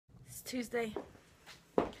Tuesday.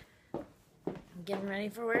 I'm getting ready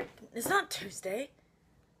for work. It's not Tuesday.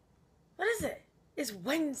 What is it? It's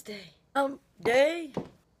Wednesday. Day.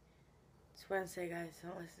 It's Wednesday, guys.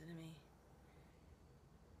 Don't listen to me.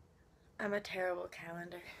 I'm a terrible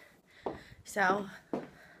calendar. So,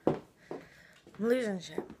 I'm losing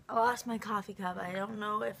shit. I lost my coffee cup. I don't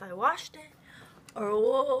know if I washed it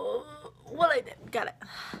or what I did. Got it.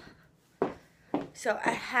 So, I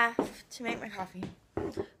have to make my coffee.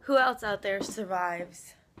 Who else out there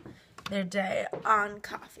survives their day on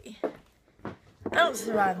coffee? I don't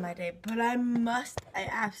survive my day, but I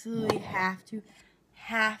absolutely have to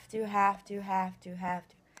have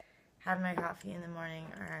my coffee in the morning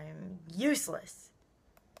or I'm useless.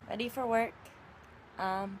 Ready for work.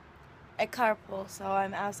 I carpool, so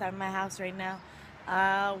I'm outside my house right now,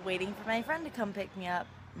 waiting for my friend to come pick me up.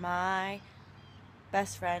 My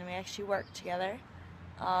best friend, we actually work together.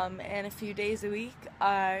 And a few days a week,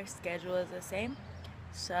 our schedule is the same.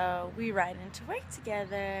 So we ride into work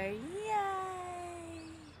together. Yay!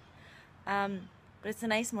 But it's a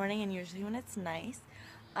nice morning, and usually when it's nice,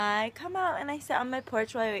 I come out and I sit on my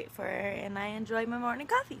porch while I wait for her, and I enjoy my morning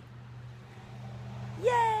coffee.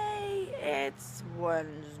 Yay! It's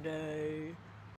Wednesday.